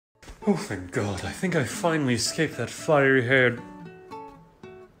Oh, thank God. I think I finally escaped that fiery-haired...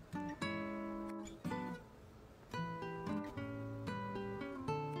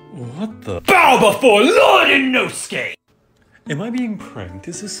 What the... Bow before Lord Inosuke! Am I being pranked?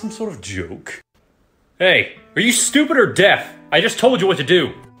 Is this some sort of joke? Hey, are you stupid or deaf? I just told you what to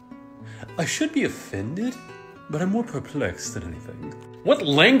do. I should be offended, but I'm more perplexed than anything. What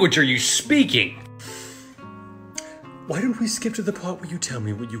language are you speaking? Why don't we skip to the part where you tell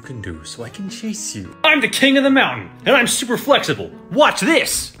me what you can do so I can chase you? I'm the king of the mountain, and I'm super flexible. Watch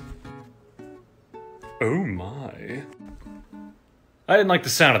this! Oh my. I didn't like the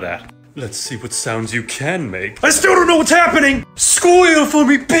sound of that. Let's see what sounds you can make. I still don't know what's happening! Squeal for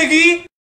me, piggy!